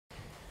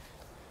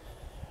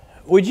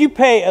Would you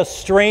pay a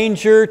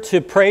stranger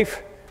to pray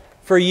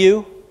for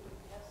you?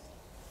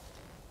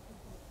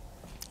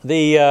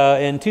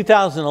 In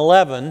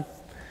 2011,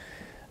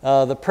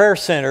 the Prayer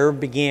Center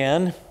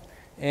began,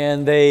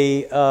 and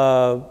they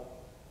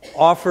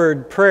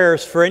offered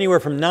prayers for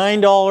anywhere from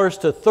 $9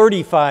 to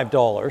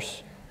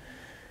 $35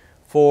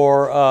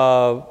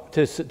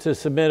 to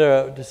submit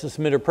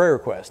a prayer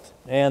request.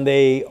 And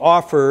they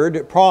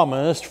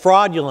promised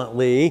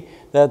fraudulently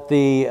that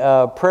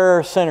the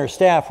Prayer Center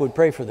staff would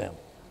pray for them.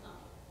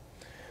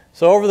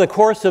 So over the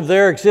course of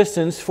their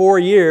existence, 4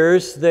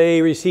 years,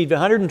 they received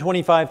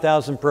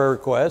 125,000 prayer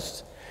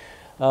requests,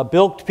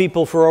 bilked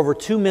people for over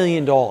 $2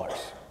 million. Doesn't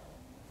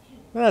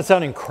that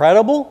sound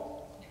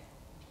incredible?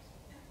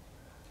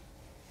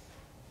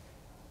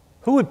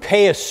 Who would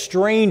pay a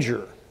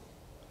stranger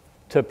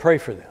to pray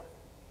for them?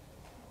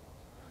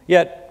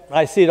 Yet,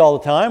 I see it all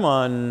the time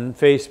on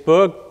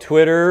Facebook,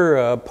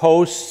 Twitter,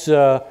 posts,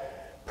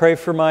 pray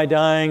for my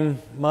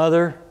dying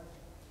mother,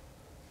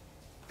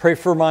 pray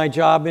for my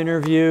job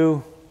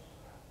interview,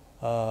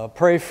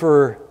 pray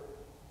for,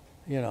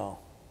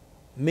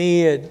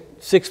 me at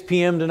 6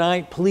 p.m.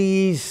 tonight,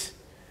 please.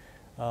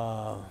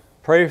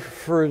 Pray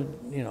for,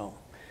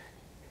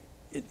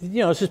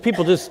 it's just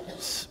people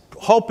just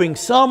hoping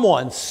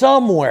someone,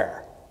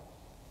 somewhere,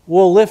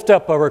 will lift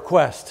up a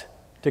request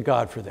to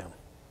God for them.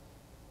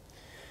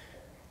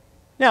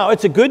 Now,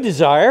 it's a good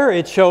desire.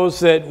 It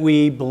shows that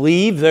we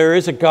believe there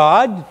is a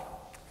God.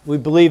 We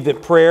believe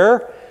that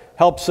prayer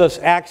helps us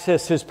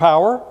access His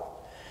power.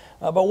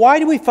 But why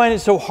do we find it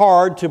so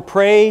hard to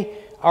pray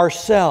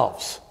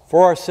ourselves,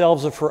 for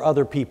ourselves or for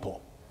other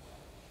people?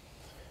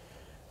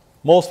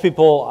 Most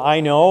people I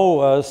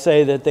know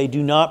say that they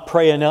do not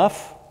pray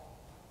enough.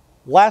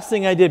 Last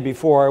thing I did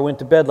before I went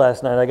to bed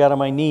last night, I got on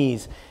my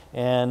knees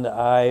and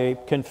I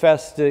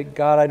confessed to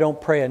God I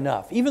don't pray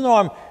enough. Even though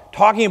I'm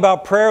talking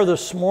about prayer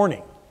this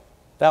morning,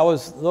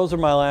 those are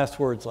my last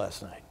words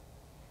last night.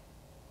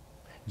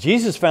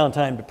 Jesus found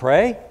time to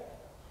pray.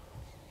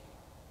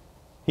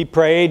 He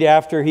prayed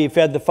after He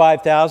fed the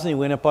 5,000. He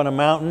went up on a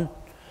mountain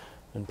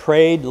and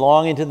prayed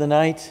long into the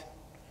night.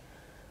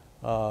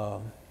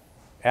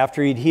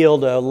 After He'd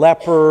healed a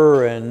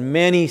leper and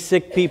many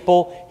sick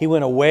people, He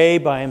went away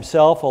by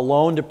Himself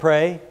alone to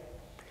pray.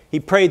 He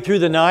prayed through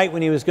the night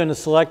when He was going to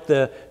select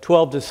the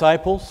 12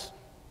 disciples.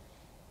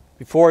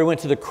 Before He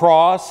went to the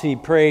cross, He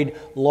prayed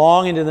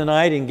long into the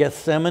night in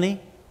Gethsemane.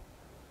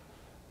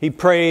 He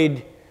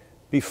prayed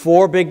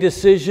before big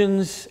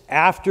decisions,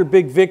 after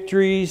big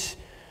victories,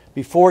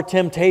 before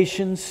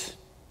temptations.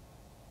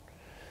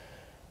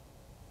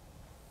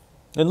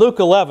 In Luke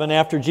 11,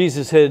 after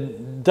Jesus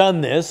had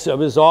done this,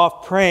 was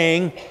off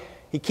praying,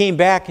 He came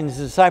back and His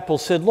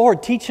disciples said,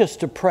 "Lord, teach us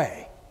to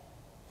pray."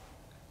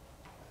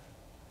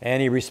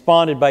 And He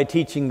responded by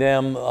teaching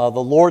them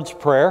the Lord's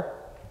Prayer.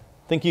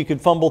 Think you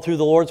could fumble through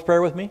the Lord's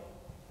Prayer with me?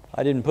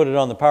 I didn't put it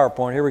on the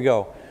PowerPoint. Here we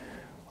go.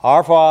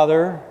 Our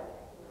Father,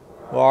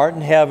 who art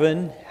in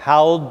heaven,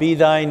 hallowed be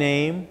Thy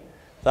name.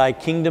 Thy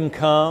kingdom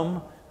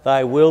come,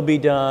 Thy will be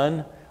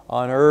done,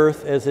 on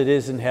earth as it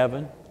is in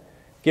heaven.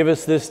 Give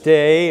us this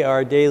day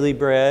our daily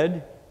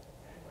bread.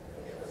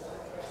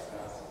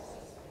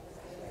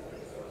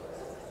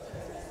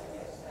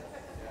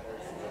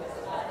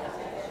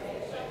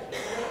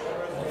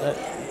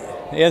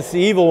 Against the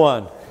evil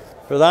one.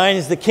 For Thine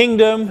is the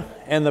kingdom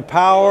and the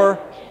power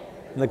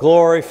and the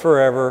glory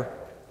forever.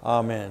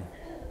 Amen.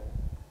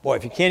 Boy,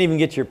 if you can't even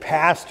get your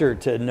pastor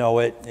to know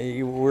it,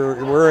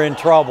 we're in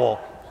trouble.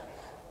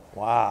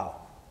 Wow.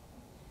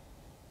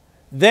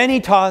 Then He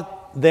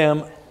taught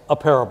them a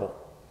parable.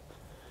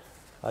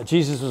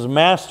 Jesus was a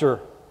master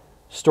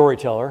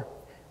storyteller.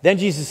 Then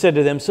Jesus said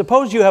to them,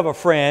 "Suppose you have a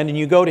friend and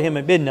you go to him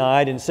at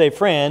midnight and say,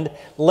 'Friend,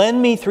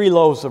 lend me 3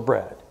 loaves of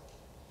bread.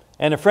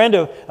 And a friend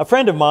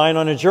of mine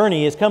on a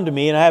journey has come to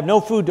me and I have no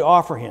food to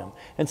offer him.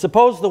 And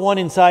suppose the one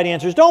inside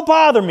answers, "Don't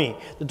bother me.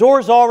 The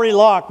door's already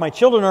locked. My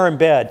children are in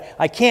bed.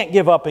 I can't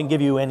give up and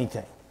give you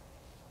anything."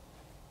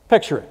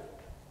 Picture it.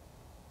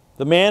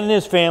 The man and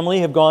his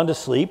family have gone to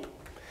sleep.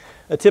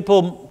 A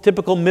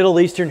typical Middle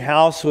Eastern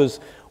house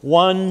was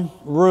one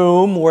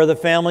room where the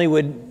family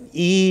would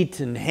eat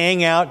and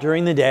hang out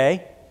during the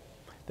day.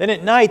 Then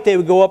at night they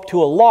would go up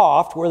to a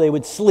loft where they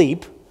would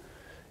sleep,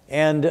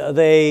 and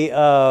they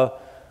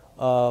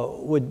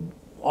would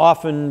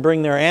often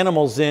bring their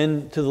animals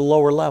in to the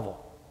lower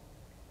level.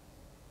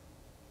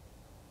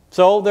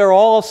 So they're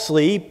all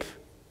asleep,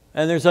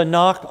 and there's a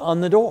knock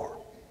on the door.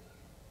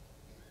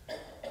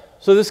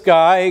 So this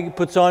guy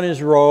puts on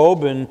his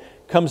robe and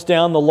comes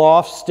down the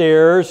loft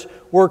stairs,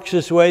 works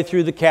his way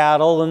through the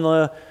cattle and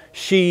the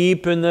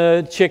sheep and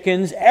the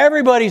chickens.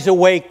 Everybody's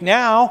awake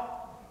now.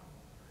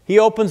 He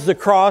opens the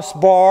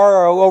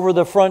crossbar over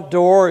the front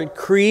door. It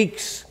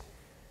creaks.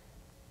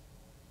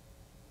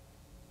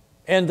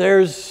 And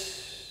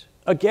there's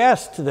a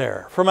guest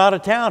there from out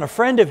of town, a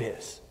friend of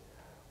his.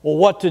 Well,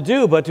 what to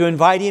do but to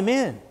invite him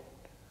in?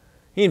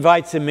 He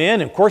invites him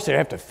in. Of course, they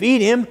have to feed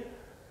him.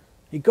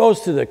 He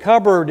goes to the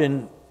cupboard,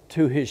 and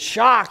to his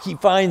shock, he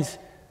finds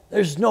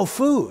there's no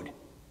food.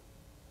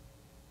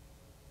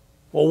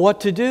 Well,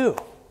 what to do?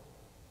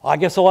 Well, I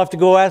guess I'll have to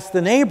go ask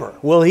the neighbor.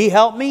 Will he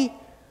help me?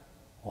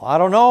 Well, I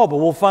don't know, but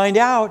we'll find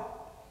out.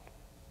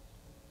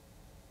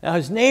 Now,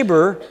 his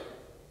neighbor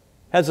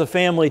has a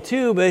family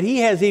too, but he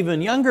has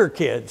even younger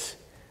kids.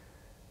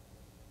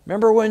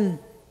 Remember when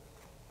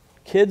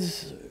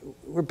kids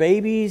were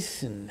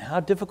babies and how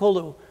difficult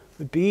it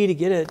would be to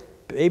get a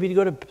baby to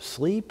go to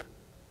sleep?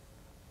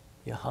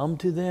 You hum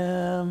to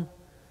them,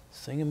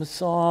 sing them a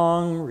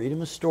song, read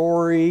them a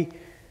story,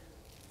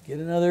 get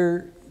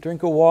another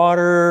drink of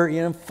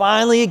water,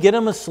 finally get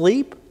them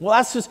asleep. Well,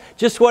 that's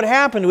just what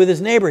happened with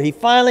his neighbor. He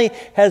finally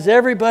has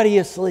everybody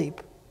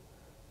asleep.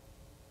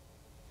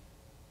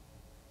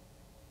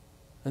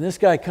 And this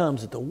guy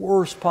comes at the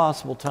worst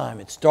possible time.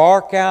 It's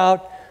dark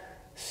out.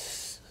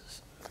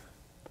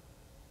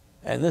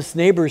 And this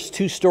neighbor's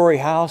 2-story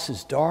house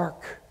is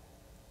dark.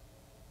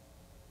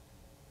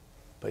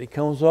 But he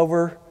comes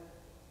over,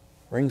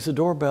 rings the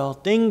doorbell.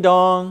 Ding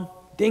dong,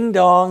 ding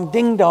dong,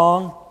 ding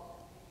dong.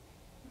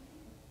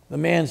 The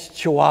man's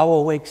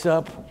chihuahua wakes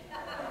up.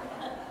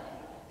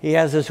 He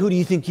has this, "Who do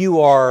you think you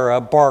are?"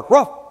 bark.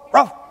 Ruff,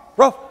 ruff,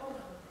 ruff.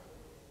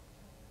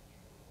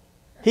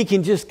 He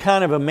can just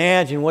kind of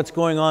imagine what's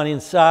going on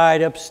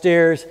inside,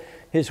 upstairs.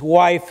 His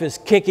wife is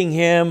kicking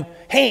him.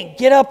 "Hank,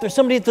 get up, there's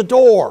somebody at the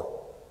door."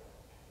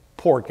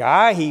 Poor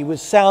guy, he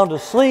was sound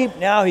asleep.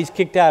 Now he's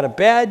kicked out of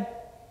bed.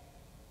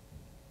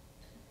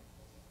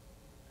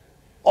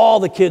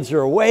 All the kids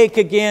are awake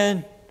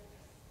again.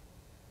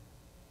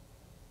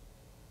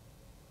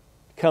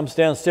 Comes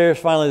downstairs,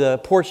 finally the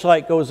porch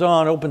light goes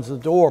on, opens the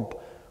door.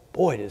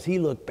 Boy, does he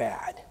look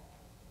bad.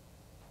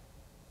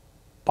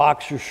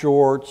 Boxer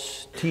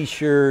shorts,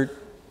 t-shirt,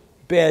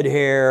 bed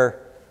hair,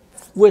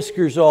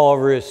 whiskers all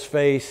over his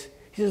face.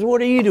 He says,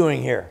 "What are you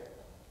doing here?"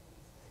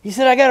 He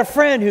said, "I got a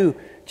friend who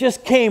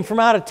just came from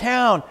out of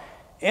town,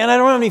 and I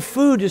don't have any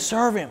food to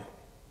serve him."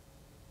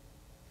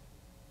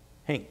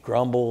 Hank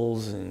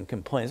grumbles and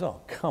complains. "Oh,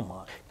 come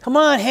on. Come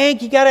on,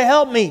 Hank, you got to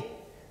help me."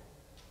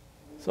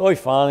 So he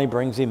finally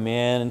brings him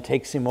in and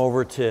takes him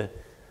over to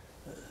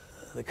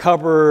the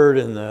cupboard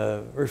and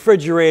the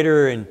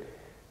refrigerator, and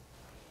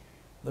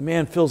the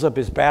man fills up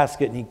his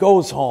basket and he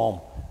goes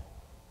home.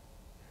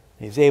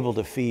 He's able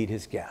to feed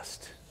his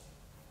guest.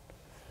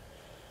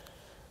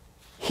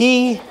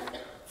 He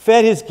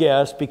fed his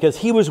guest because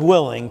he was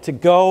willing to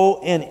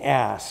go and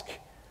ask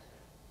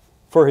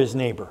for his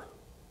neighbor.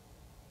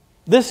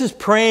 This is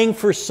praying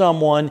for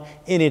someone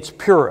in its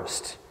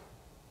purest.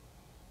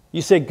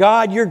 You say,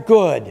 "God, you're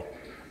good.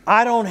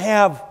 I don't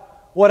have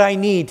what I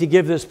need to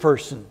give this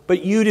person,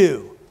 but you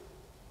do."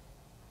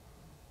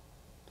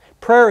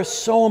 Prayer is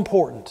so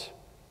important.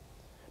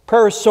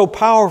 Prayer is so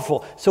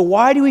powerful. So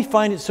why do we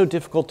find it so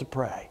difficult to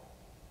pray?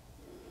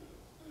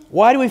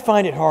 Why do we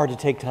find it hard to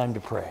take time to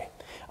pray?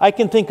 I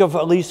can think of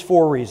at least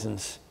 4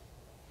 reasons.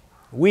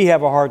 We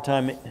have a hard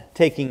time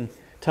taking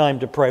time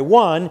to pray.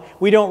 1,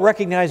 we don't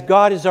recognize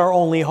God is our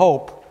only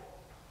hope.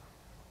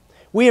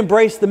 We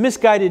embrace the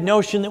misguided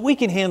notion that we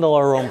can handle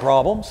our own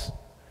problems.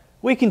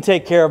 We can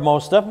take care of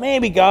most stuff.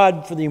 Maybe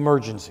God for the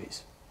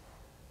emergencies.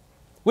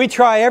 We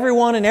try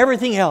everyone and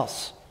everything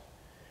else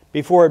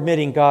before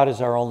admitting God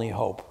is our only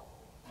hope.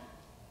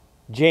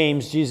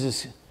 James,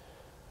 Jesus'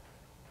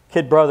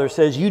 kid brother,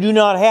 says, "You do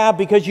not have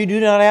because you do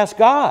not ask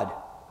God."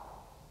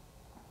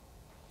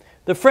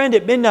 The friend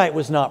at midnight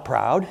was not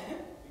proud.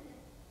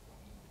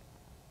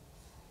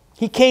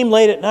 He came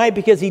late at night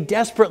because he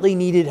desperately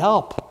needed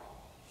help.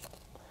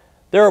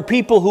 There are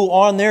people who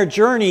on their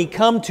journey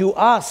come to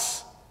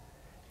us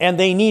and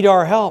they need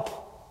our help.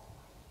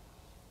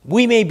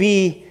 We may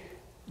be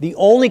the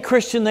only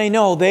Christian they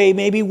know. They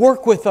maybe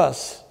work with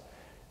us.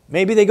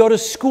 Maybe they go to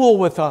school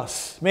with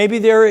us. Maybe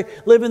they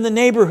live in the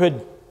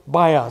neighborhood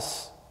by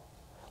us.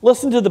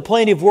 Listen to the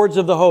plaintive words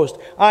of the host.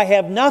 "I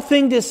have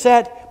nothing to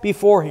set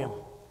before him."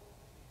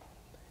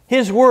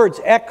 His words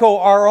echo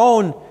our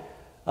own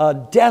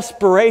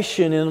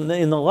desperation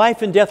in the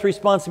life and death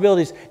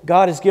responsibilities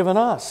God has given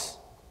us.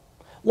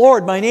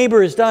 "Lord, my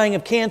neighbor is dying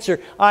of cancer.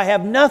 I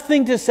have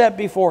nothing to set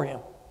before him."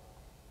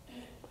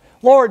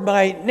 "Lord,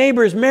 my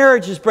neighbor's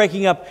marriage is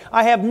breaking up.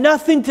 I have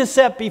nothing to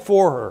set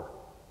before her."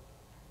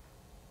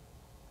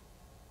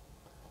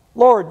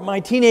 "Lord, my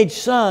teenage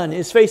son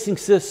is facing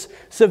this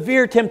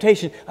severe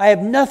temptation. I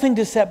have nothing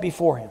to set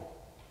before him."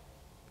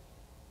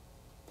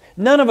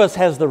 None of us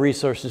has the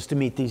resources to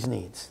meet these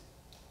needs.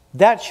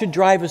 That should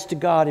drive us to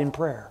God in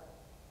prayer.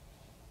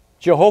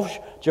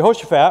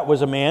 Jehoshaphat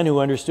was a man who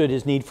understood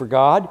his need for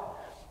God.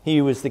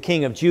 He was the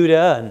king of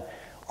Judah, and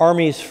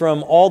armies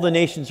from all the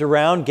nations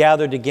around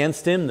gathered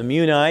against him, the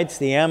Meunites,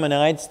 the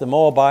Ammonites, the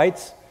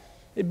Moabites.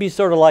 It'd be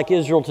sort of like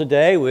Israel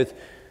today with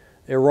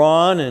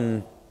Iran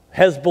and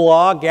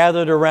Hezbollah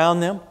gathered around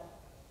them.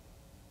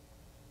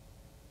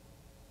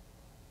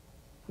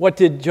 What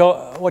did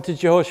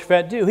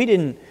Jehoshaphat do? He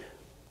didn't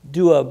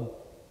do a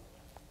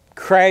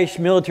crash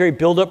military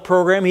buildup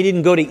program. He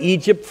didn't go to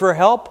Egypt for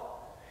help.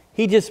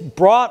 He just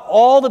brought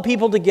all the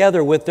people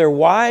together with their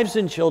wives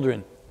and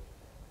children.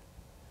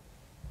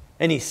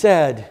 And he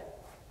said,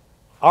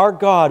 "Our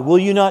God, will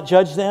you not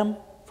judge them?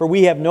 for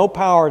we have no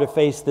power to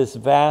face this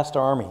vast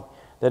army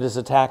that is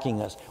attacking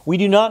us. We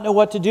do not know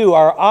what to do.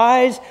 Our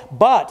eyes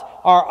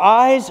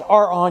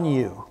are on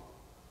you."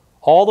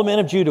 All the men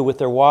of Judah with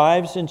their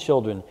wives and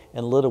children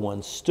and little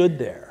ones stood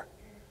there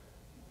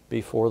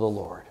before the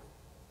Lord.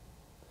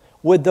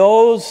 Would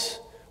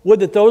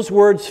that those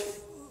words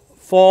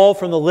fall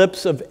from the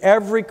lips of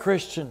every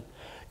Christian.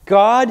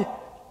 God,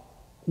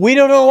 we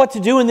don't know what to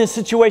do in this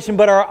situation,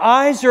 but our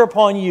eyes are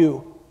upon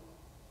you.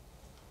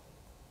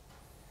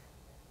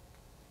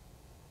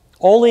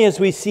 Only as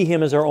we see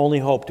Him as our only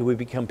hope do we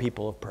become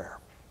people of prayer.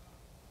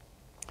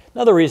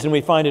 Another reason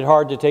we find it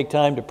hard to take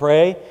time to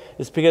pray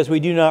is because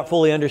we do not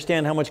fully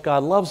understand how much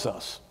God loves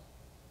us.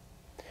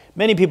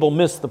 Many people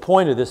miss the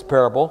point of this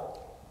parable.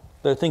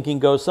 Their thinking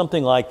goes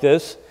something like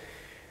this.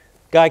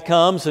 Guy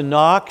comes and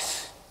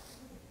knocks.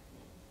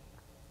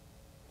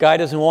 Guy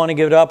doesn't want to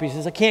give it up. He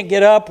says, "I can't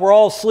get up. We're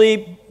all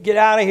asleep. Get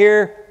out of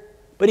here."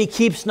 But he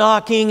keeps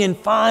knocking, and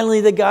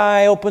finally the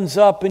guy opens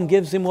up and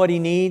gives him what he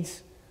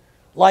needs.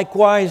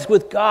 Likewise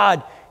with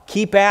God,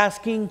 keep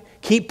asking,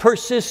 keep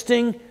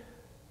persisting,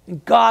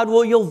 and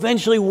you'll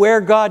eventually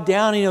wear God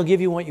down and He'll give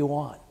you what you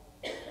want.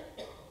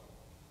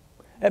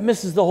 That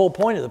misses the whole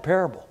point of the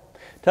parable.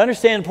 To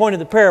understand the point of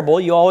the parable,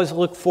 you always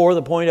look for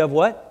the point of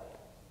what?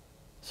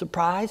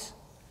 Surprise.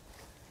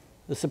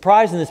 The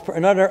surprise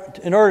in order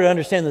to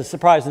understand the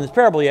surprise in this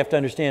parable, you have to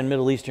understand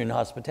Middle Eastern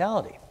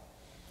hospitality.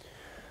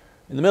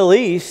 In the Middle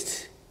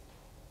East,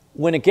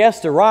 when a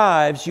guest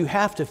arrives, you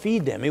have to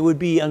feed them. It would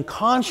be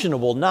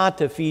unconscionable not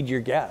to feed your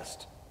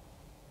guest.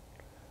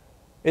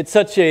 It's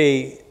such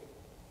a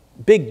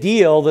big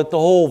deal that the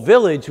whole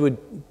village would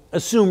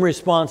assume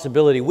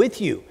responsibility with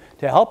you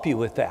to help you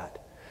with that.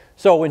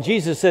 So when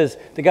Jesus says,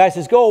 the guy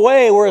says, "Go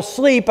away, we're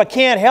asleep, I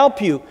can't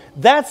help you,"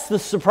 that's the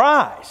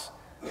surprise.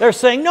 They're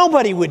saying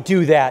nobody would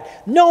do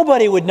that.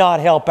 Nobody would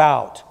not help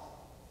out.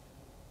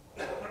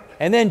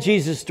 And then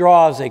Jesus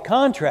draws a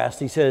contrast.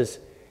 He says,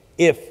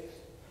 if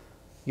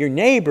your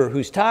neighbor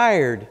who's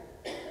tired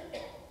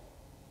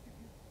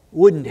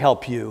wouldn't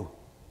help you,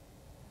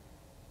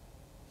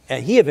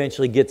 and he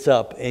eventually gets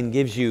up and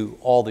gives you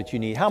all that you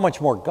need, how much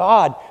more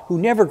God, who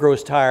never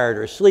grows tired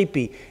or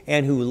sleepy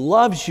and who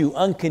loves you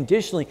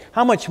unconditionally,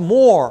 how much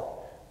more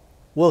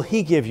will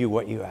He give you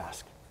what you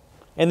ask?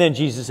 And then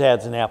Jesus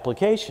adds an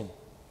application.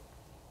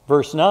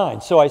 Verse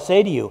 9, "So I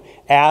say to you,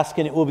 ask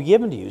and it will be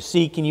given to you.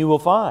 Seek and you will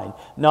find.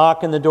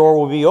 Knock and the door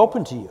will be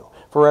open to you.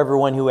 For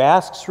everyone who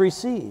asks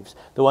receives.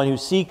 The one who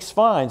seeks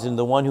finds. And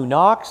the one who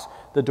knocks,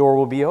 the door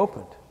will be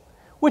opened.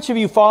 Which of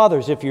you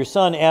fathers, if your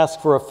son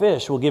asks for a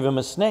fish, will give him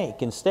a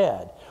snake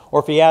instead? Or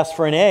if he asks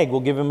for an egg, will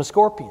give him a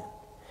scorpion?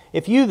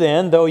 If you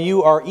then, though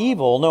you are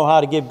evil, know how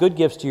to give good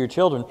gifts to your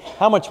children,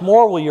 how much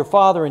more will your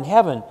Father in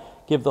heaven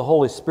give the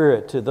Holy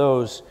Spirit to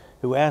those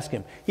who ask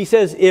Him?" He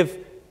says, if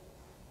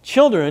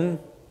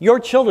your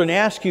children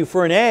ask you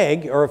for an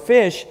egg or a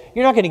fish,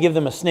 you're not going to give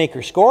them a snake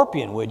or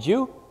scorpion, would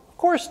you? Of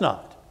course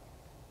not.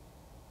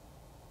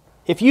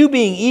 If you,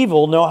 being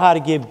evil, know how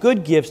to give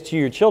good gifts to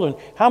your children,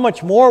 how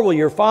much more will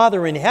your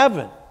Father in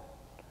heaven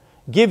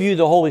give you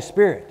the Holy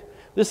Spirit?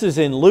 This is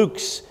in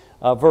Luke's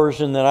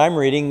version that I'm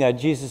reading.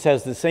 Jesus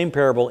has the same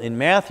parable in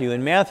Matthew.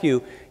 In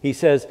Matthew, he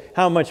says,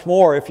 how much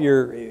more, if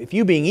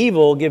you being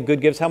evil give good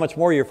gifts, how much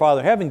more your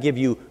Father in heaven give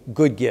you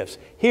good gifts?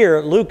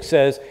 Here, Luke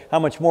says, how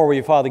much more will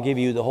your Father give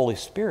you the Holy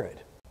Spirit?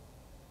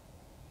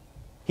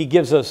 He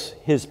gives us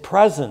His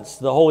presence,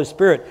 the Holy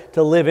Spirit,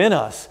 to live in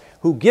us,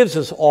 who gives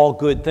us all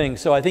good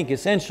things. So I think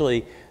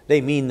essentially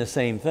they mean the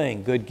same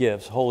thing, good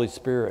gifts, Holy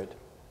Spirit.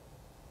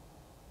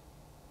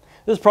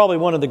 This is probably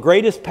one of the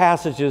greatest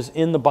passages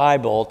in the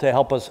Bible to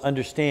help us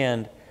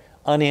understand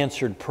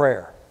unanswered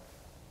prayer.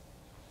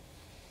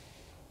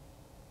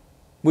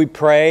 We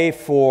pray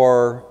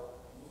for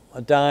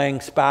a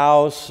dying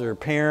spouse or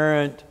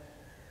parent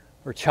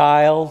or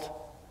child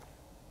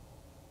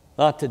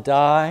not to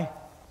die.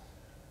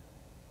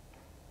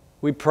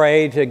 We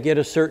pray to get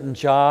a certain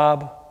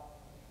job.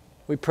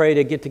 We pray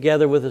to get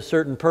together with a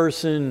certain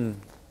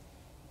person,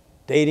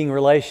 dating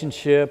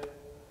relationship,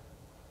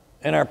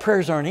 and our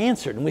prayers aren't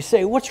answered. And we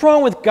say, what's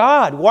wrong with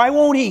God? Why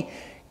won't He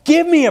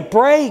give me a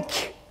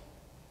break?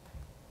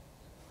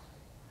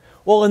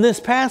 Well, in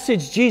this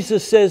passage,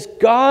 Jesus says,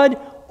 God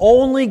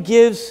only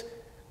gives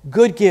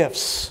good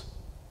gifts.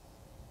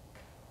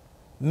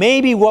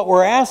 Maybe what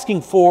we're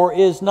asking for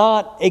is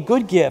not a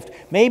good gift.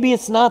 Maybe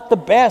it's not the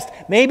best.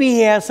 Maybe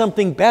He has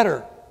something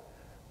better.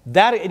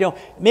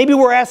 Maybe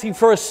we're asking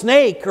for a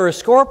snake or a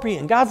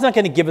scorpion. God's not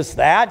going to give us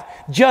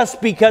that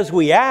just because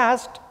we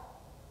asked.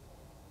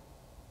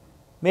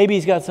 Maybe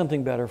He's got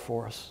something better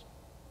for us.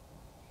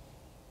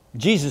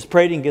 Jesus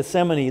prayed in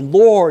Gethsemane,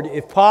 Lord,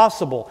 if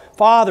possible,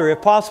 Father,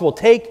 if possible,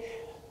 take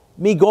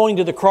me going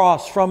to the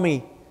cross from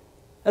me.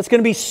 That's going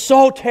to be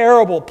so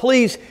terrible.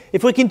 Please,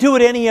 if we can do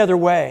it any other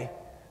way.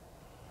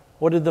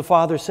 What did the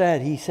Father say?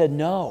 He said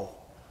no.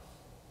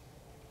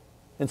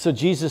 And so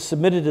Jesus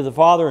submitted to the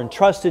Father and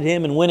trusted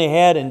Him and went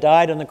ahead and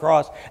died on the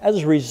cross.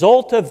 As a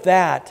result of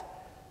that,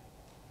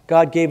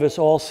 God gave us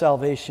all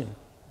salvation.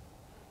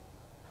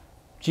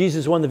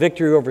 Jesus won the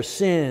victory over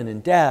sin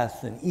and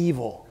death and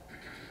evil.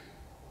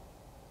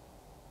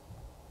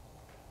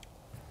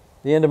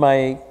 At the end of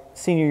my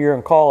senior year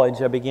in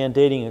college, I began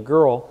dating a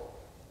girl.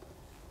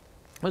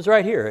 It was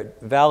right here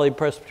at Valley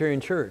Presbyterian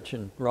Church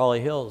in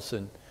Raleigh Hills.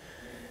 And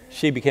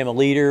she became a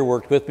leader,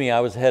 worked with me. I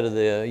was head of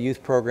the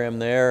youth program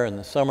there in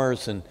the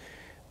summers. And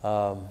we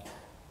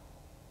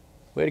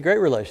had a great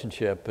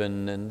relationship.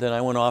 And then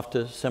I went off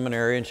to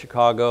seminary in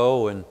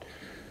Chicago. And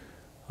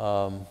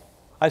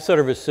I sort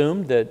of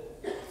assumed that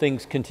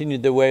things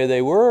continued the way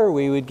they were,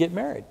 we would get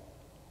married.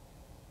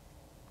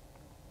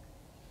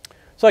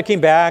 So I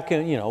came back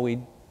and, we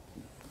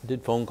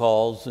did phone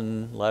calls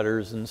and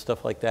letters and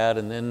stuff like that.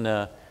 And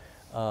then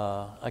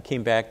I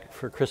came back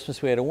for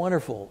Christmas. We had a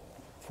wonderful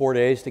 4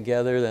 days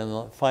together. Then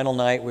the final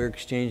night we were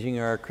exchanging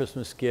our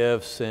Christmas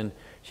gifts. And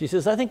she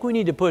says, I think we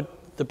need to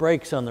put the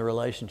brakes on the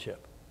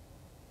relationship.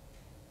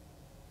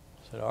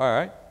 I said, all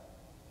right.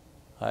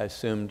 I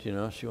assumed,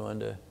 she wanted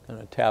to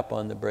kind of tap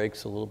on the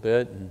brakes a little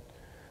bit and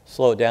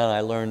slow it down.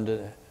 I learned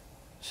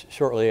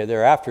shortly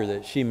thereafter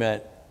that she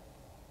meant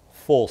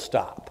full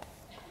stop.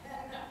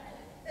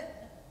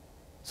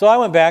 So I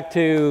went back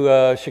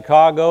to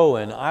Chicago,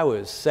 and I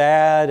was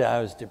sad, I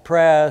was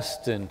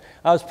depressed, and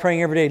I was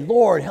praying every day,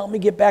 Lord, help me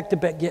get back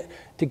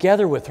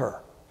together with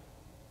her.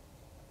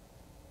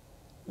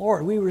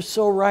 Lord, we were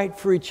so right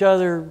for each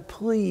other,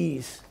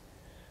 please.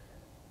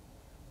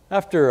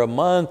 After a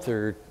month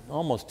or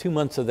almost 2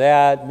 months of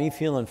that, me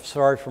feeling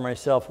sorry for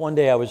myself, one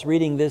day I was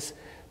reading this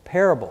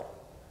parable,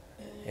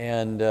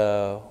 and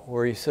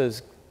where he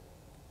says,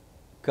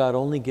 God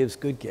only gives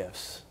good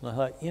gifts. And I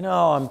thought,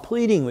 I'm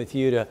pleading with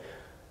you to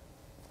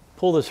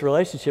pull this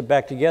relationship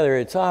back together.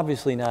 It's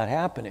obviously not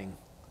happening.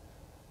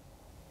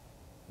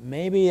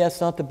 Maybe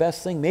that's not the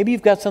best thing. Maybe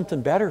you've got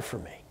something better for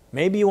me.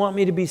 Maybe you want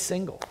me to be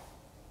single.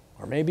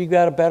 Or maybe you've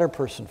got a better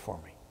person for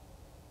me.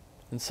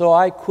 And so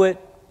I quit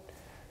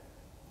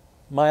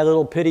my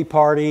little pity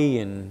party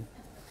and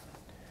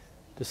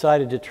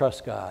decided to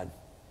trust God.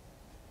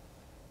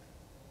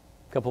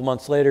 A couple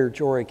months later,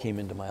 Jory came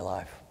into my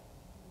life.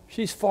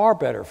 She's far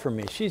better for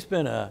me. She's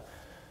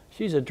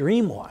a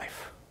dream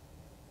wife.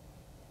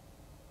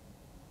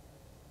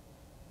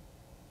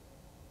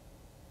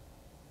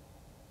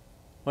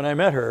 When I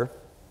met her,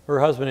 her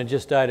husband had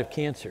just died of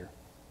cancer.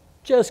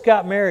 Just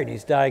got married.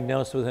 He's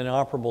diagnosed with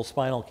inoperable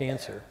spinal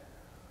cancer.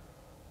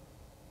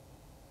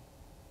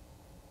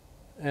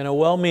 And a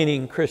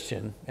well-meaning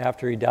Christian,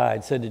 after he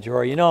died, said to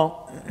Jory,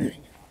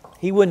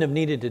 he wouldn't have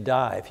needed to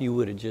die if you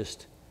would have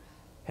just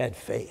had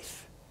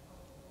faith.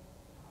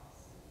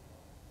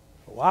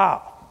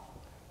 Wow.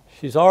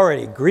 She's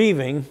already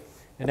grieving,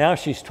 and now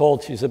she's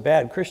told she's a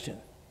bad Christian.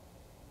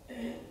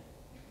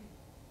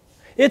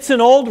 It's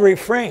an old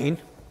refrain.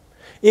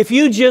 If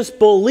you just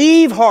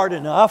believe hard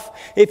enough,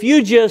 if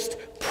you just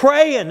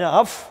pray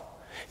enough,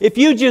 if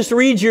you just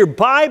read your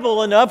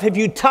Bible enough, if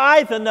you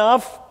tithe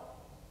enough,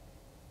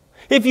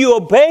 if you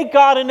obey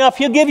God enough,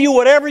 He'll give you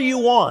whatever you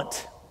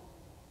want.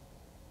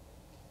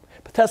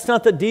 But that's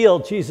not the deal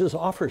Jesus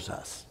offers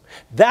us.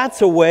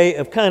 That's a way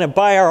of kind of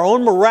by our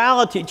own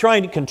morality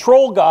trying to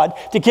control God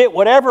to get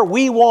whatever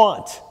we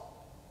want.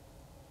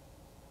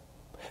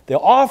 The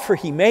offer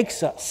He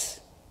makes us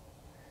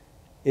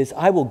is,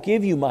 I will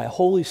give you my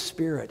Holy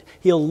Spirit.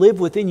 He'll live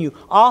within you.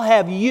 I'll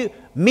have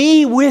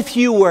me with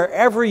you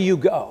wherever you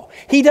go.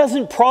 He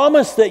doesn't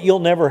promise that you'll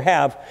never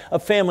have a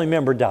family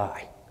member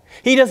die.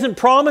 He doesn't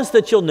promise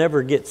that you'll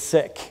never get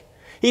sick.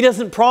 He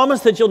doesn't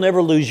promise that you'll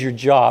never lose your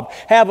job,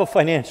 have a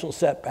financial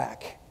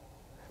setback.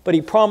 But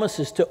He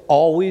promises to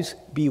always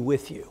be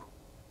with you.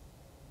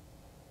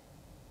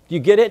 Do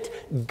you get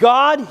it?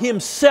 God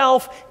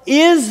Himself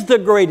is the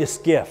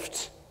greatest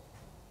gift.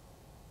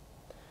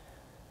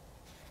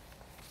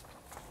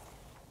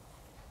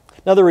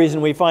 Another reason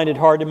we find it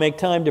hard to make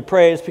time to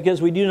pray is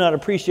because we do not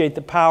appreciate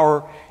the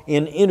power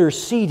in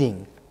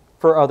interceding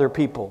for other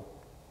people.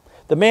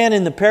 The man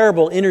in the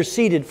parable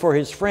interceded for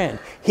his friend.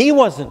 He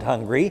wasn't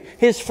hungry,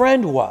 his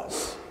friend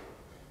was.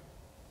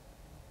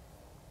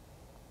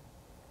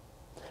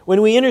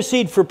 When we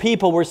intercede for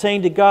people, we're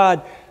saying to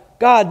God,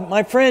 God,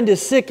 my friend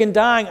is sick and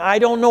dying. I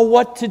don't know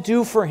what to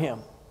do for him.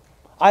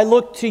 I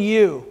look to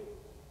you.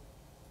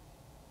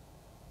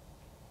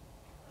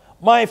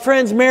 My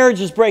friend's marriage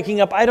is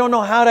breaking up. I don't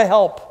know how to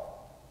help.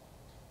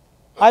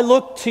 I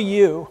look to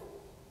you.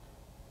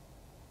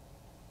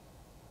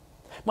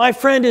 My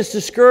friend is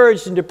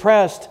discouraged and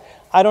depressed.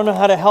 I don't know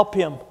how to help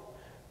him.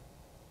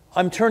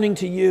 I'm turning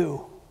to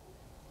you.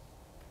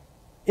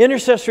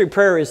 Intercessory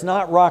prayer is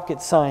not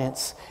rocket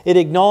science. It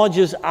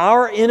acknowledges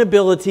our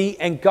inability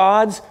and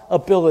God's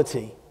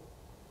ability.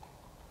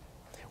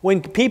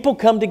 When people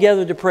come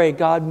together to pray,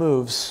 God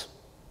moves.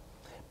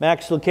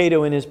 Max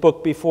Lucado, in his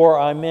book Before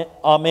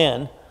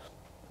Amen,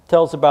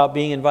 tells about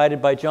being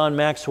invited by John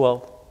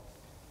Maxwell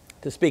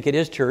to speak at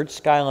his church,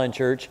 Skyline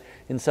Church,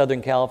 in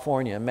Southern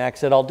California.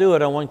 Max said, I'll do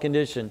it on one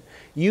condition.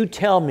 You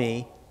tell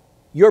me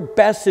your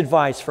best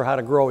advice for how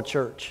to grow a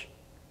church.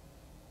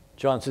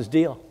 John says,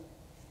 deal.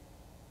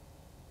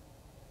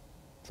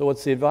 So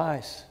what's the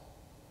advice?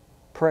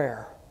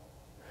 Prayer.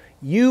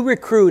 you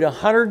recruit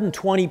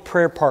 120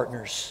 prayer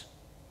partners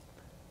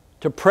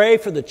to pray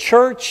for the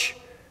church,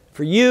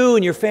 for you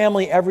and your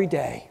family every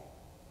day.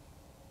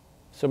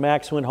 So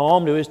Max went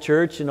home to his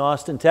church in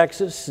Austin,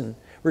 Texas, and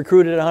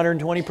recruited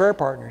 120 prayer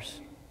partners.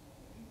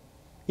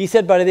 He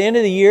said by the end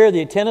of the year,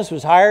 the attendance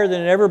was higher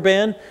than it had ever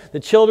been. The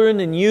children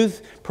and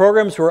youth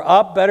programs were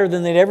up better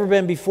than they'd ever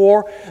been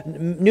before.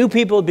 New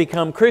people had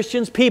become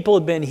Christians. People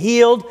had been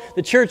healed.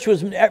 The church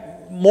was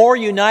more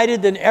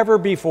united than ever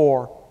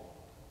before.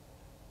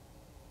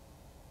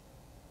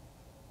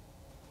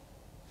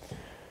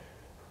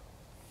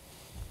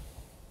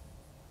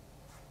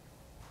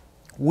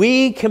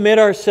 We commit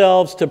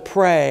ourselves to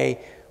pray.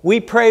 We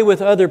pray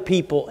with other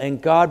people,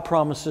 and God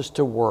promises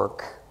to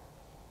work.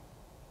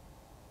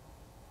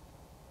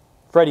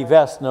 Freddie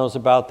Vest knows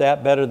about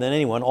that better than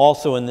anyone.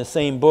 Also in the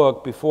same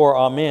book, Before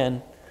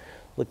Amen,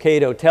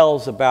 Lucado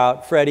tells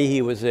about Freddie.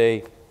 He was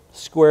a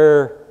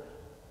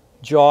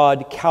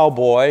square-jawed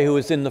cowboy who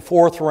was in the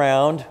 4th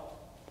round,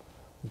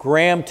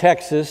 Graham,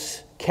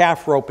 Texas,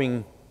 calf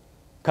roping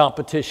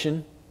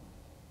competition.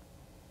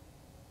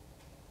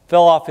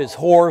 Fell off his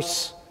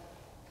horse.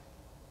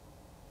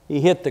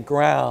 He hit the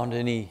ground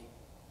and he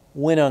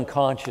went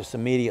unconscious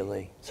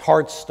immediately. His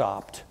heart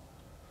stopped.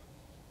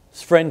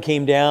 His friend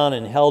came down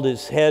and held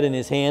his head in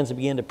his hands and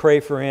began to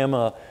pray for him.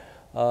 A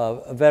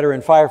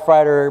veteran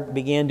firefighter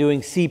began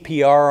doing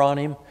CPR on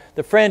him.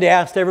 The friend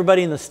asked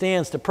everybody in the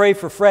stands to pray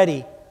for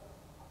Freddie.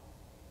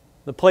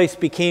 The place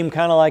became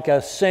kind of like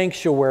a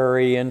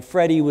sanctuary, and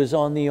Freddie was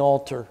on the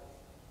altar.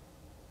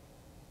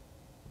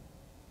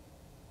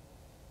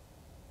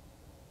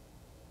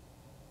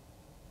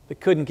 They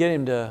couldn't get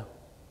him to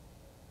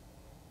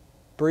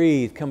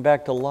breathe, come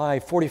back to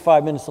life.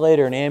 45 minutes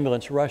later, an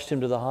ambulance rushed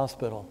him to the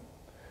hospital.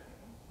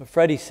 But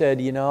Freddie said,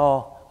 you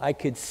know, I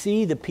could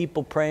see the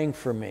people praying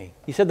for me.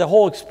 He said the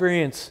whole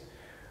experience,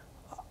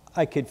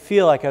 I could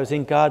feel like I was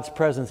in God's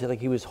presence, like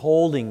He was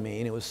holding me,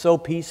 and it was so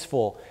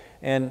peaceful.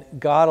 And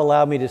God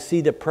allowed me to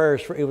see the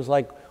prayers. It was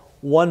like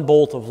one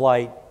bolt of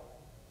light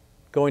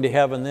going to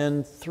heaven,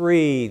 then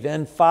 3,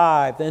 then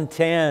 5, then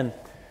 10,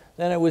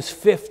 then it was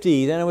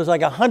 50, then it was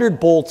like 100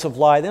 bolts of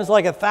light, then it was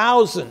like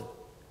 1,000.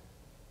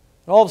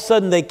 All of a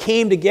sudden they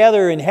came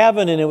together in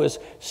heaven, and it was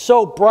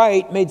so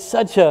bright, made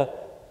such a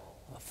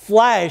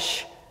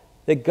flash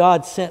that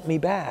God sent me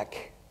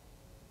back.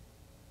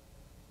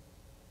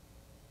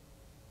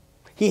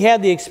 He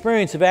had the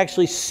experience of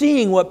actually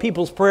seeing what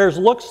people's prayers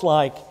looks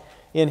like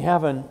in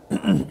heaven.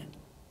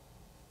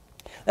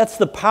 That's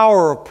the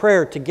power of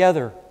prayer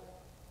together.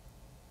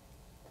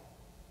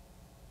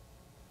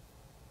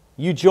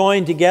 You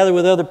join together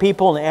with other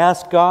people and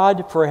ask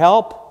God for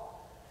help,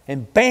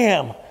 and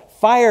bam!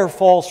 Fire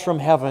falls from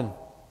heaven.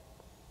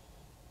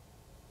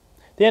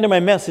 At the end of my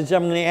message,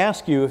 I'm going to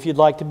ask you if you'd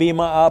like to be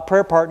a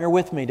prayer partner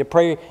with me, to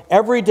pray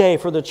every day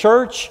for the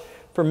church,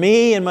 for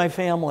me and my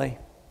family.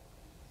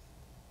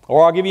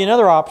 Or I'll give you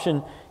another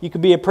option. You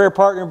could be a prayer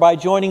partner by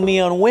joining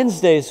me on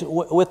Wednesdays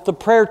with the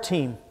prayer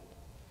team.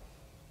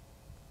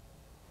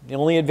 The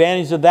only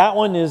advantage of that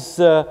one is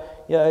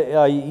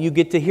you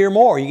get to hear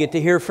more. You get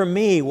to hear from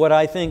me what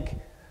I think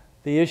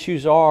the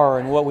issues are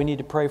and what we need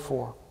to pray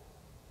for.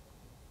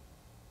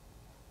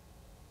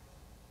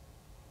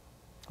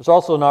 There's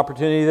also an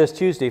opportunity this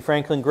Tuesday.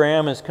 Franklin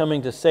Graham is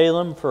coming to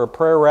Salem for a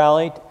prayer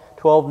rally,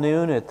 12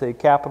 noon at the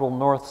Capitol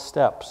North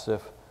Steps,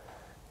 if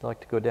you'd like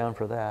to go down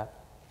for that.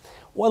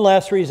 One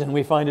last reason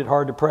we find it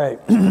hard to pray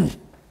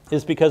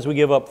is because we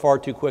give up far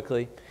too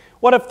quickly.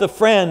 What if the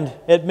friend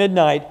at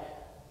midnight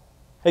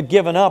had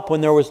given up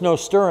when there was no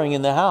stirring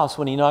in the house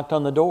when he knocked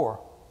on the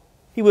door?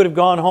 He would have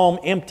gone home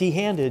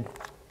empty-handed.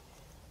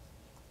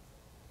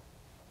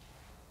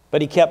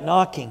 But he kept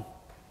knocking.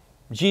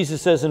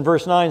 Jesus says in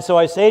verse 9, so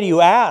I say to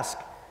you, ask,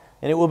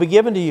 and it will be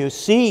given to you.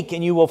 Seek,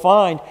 and you will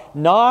find.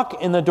 Knock,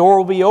 and the door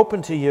will be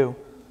open to you.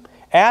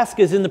 Ask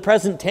is in the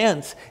present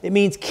tense. It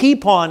means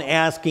keep on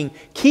asking,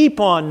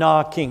 keep on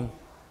knocking.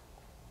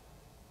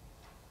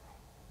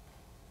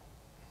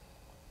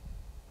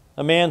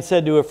 A man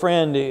said to a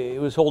friend who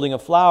was holding a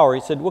flower,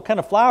 he said, what kind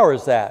of flower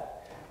is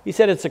that? He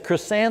said, it's a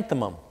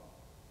chrysanthemum.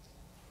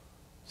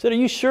 He said, are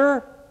you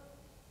sure?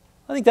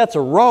 I think that's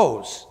a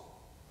rose.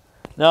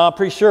 No, I'm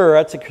pretty sure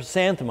that's a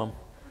chrysanthemum.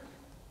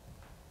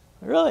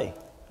 Really?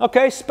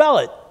 Okay, spell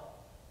it.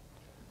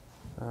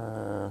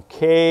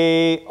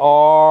 K-R-I-S-S.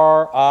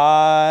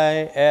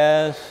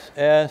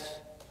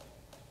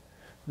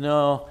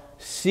 No.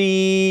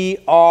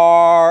 C-R-I-S.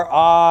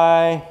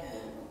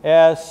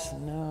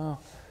 No.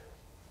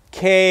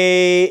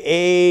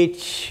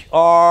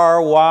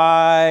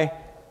 K-H-R-Y.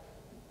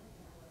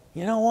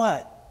 You know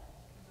what?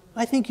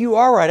 I think you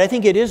are right. I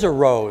think it is a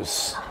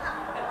rose.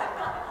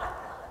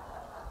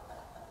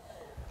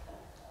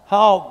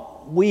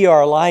 How we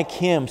are like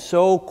Him,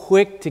 so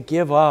quick to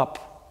give up.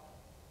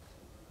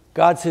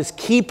 God says,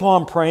 keep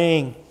on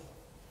praying.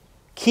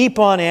 Keep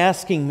on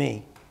asking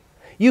me.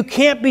 You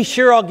can't be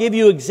sure I'll give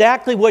you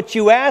exactly what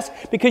you ask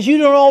because you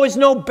don't always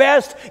know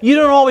best. You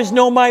don't always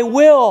know my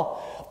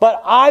will.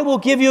 But I will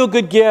give you a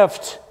good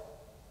gift.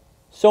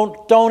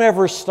 So don't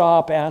ever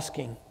stop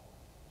asking.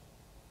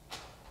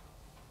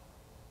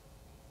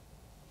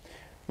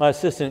 My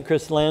assistant,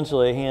 Chris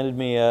Langele, handed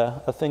me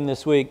a thing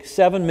this week,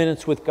 7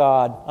 minutes with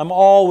God. I'm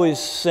always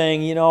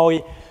saying,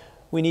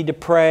 we need to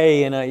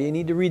pray, and you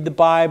need to read the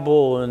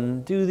Bible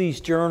and do these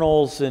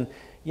journals. And,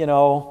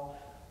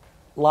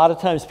 a lot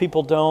of times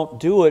people don't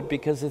do it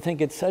because they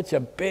think it's such a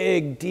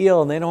big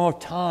deal and they don't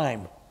have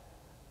time.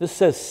 This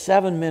says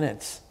 7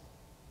 minutes.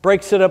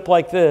 Breaks it up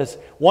like this.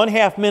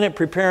 1/2 minute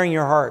preparing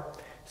your heart.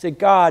 Say,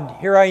 God,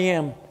 here I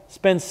am.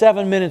 Spend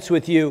 7 minutes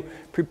with you.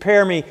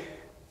 Prepare me.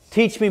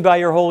 Teach me by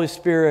your Holy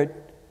Spirit.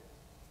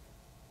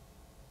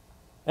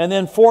 And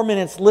then 4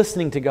 minutes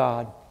listening to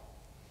God.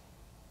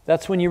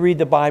 That's when you read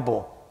the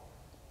Bible.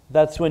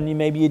 That's when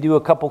maybe you do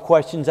a couple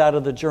questions out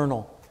of the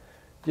journal.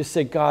 Just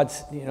say, God,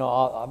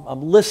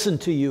 I'm listening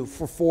to you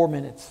for 4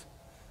 minutes.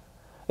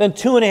 Then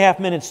 2.5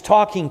 minutes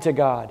talking to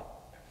God.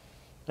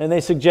 And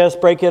they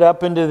suggest break it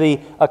up into the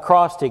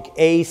acrostic,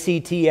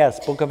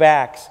 ACTS, Book of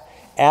Acts.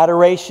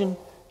 Adoration,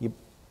 you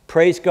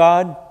praise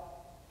God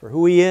for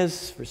who He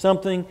is, for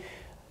something.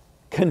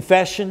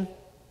 Confession,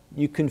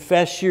 you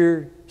confess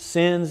your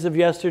sins of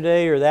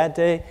yesterday or that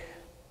day.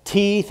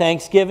 T,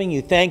 thanksgiving,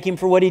 you thank Him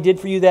for what He did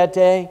for you that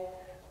day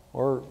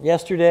or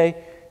yesterday.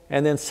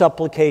 And then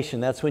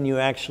supplication, that's when you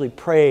actually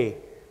pray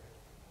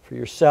for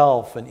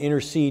yourself and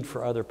intercede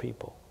for other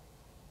people.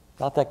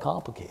 Not that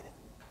complicated.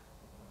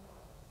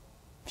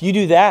 If you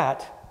do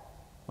that,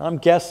 I'm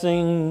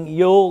guessing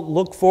you'll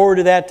look forward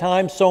to that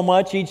time so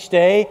much each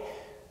day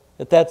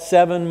that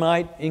 7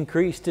 might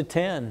increase to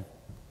 10.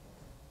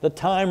 The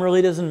time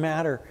really doesn't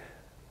matter.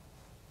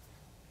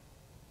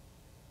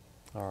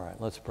 All right,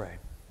 let's pray.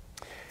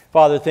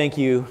 Father, thank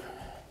you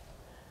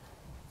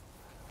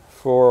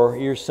for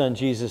your Son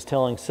Jesus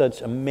telling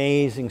such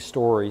amazing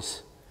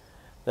stories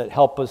that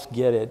help us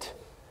get it,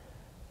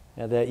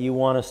 and that you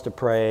want us to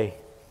pray,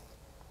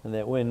 and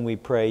that when we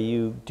pray,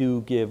 you do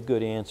give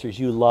good answers.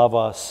 You love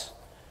us.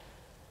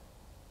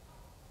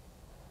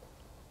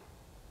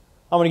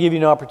 I'm going to give you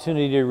an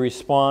opportunity to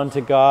respond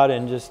to God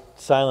in just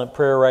silent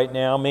prayer right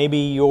now. Maybe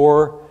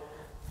your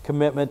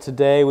commitment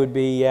today would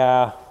be,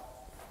 I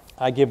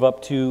give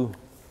up too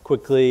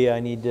quickly. I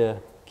need to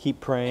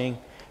keep praying.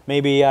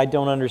 Maybe I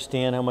don't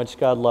understand how much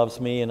God loves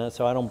me, and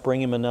so I don't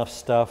bring Him enough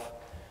stuff.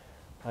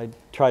 I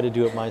try to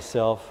do it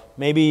myself.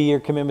 Maybe your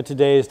commitment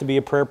today is to be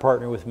a prayer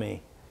partner with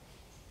me.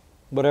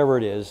 Whatever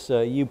it is,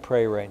 you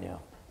pray right now.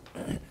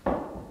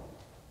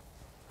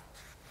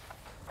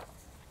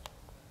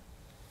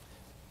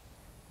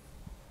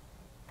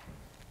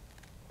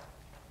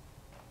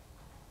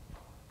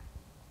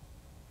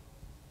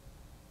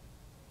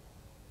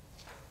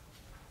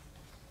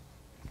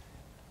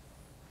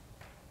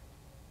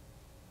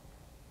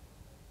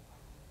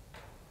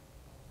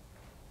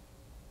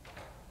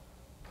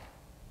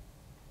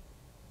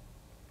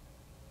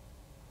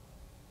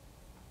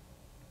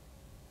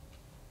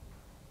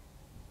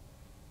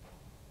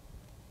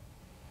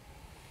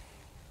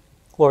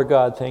 Lord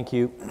God, thank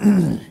you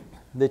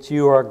that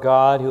you are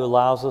God who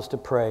allows us to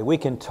pray. We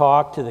can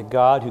talk to the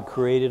God who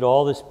created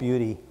all this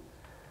beauty,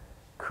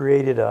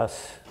 created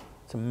us.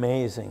 It's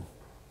amazing.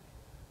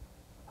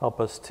 Help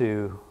us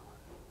to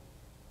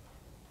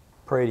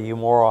pray to you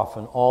more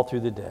often all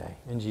through the day.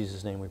 In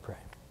Jesus' name we pray.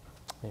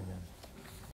 Amen.